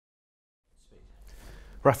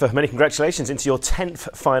Rafa, many congratulations into your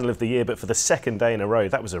 10th final of the year, but for the second day in a row.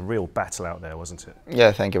 That was a real battle out there, wasn't it?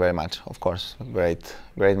 Yeah, thank you very much. Of course, great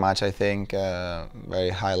match. I think very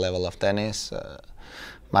high level of tennis.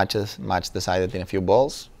 Match decided in a few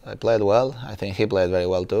balls. I played well. I think he played very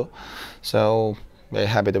well too. So very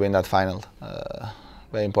happy to win that final.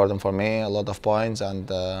 Very important for me. A lot of points and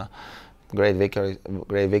great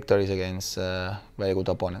victories against very good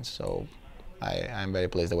opponents. So I'm very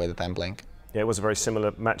pleased the way that I'm playing. Yeah, it was a very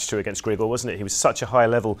similar match too against Grigor, wasn't it? He was such a high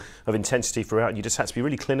level of intensity throughout, and you just had to be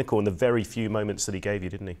really clinical in the very few moments that he gave you,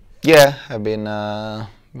 didn't he? Yeah, I've been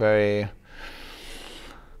very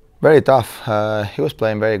tough. He was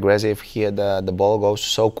playing very aggressive. He had the ball goes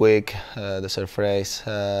so quick, the surface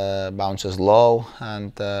bounces low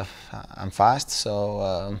and fast.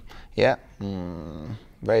 So yeah,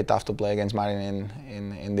 very tough to play against Marin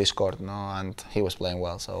in this court, no? And he was playing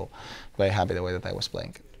well. So very happy the way that I was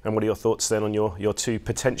playing. And what are your thoughts then on your two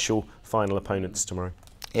potential final opponents tomorrow?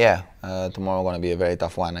 Yeah, tomorrow going to be a very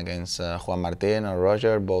tough one against Juan Martin or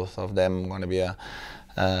Roger. Both of them going to be a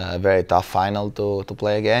very tough final to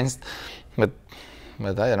play against. But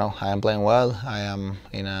I don't know. I am playing well. I am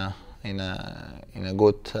in a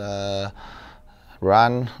good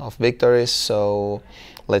run of victories. So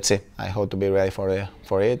let's see. I hope to be ready for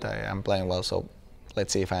it. I am playing well. So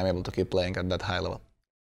let's see if I am able to keep playing at that high level.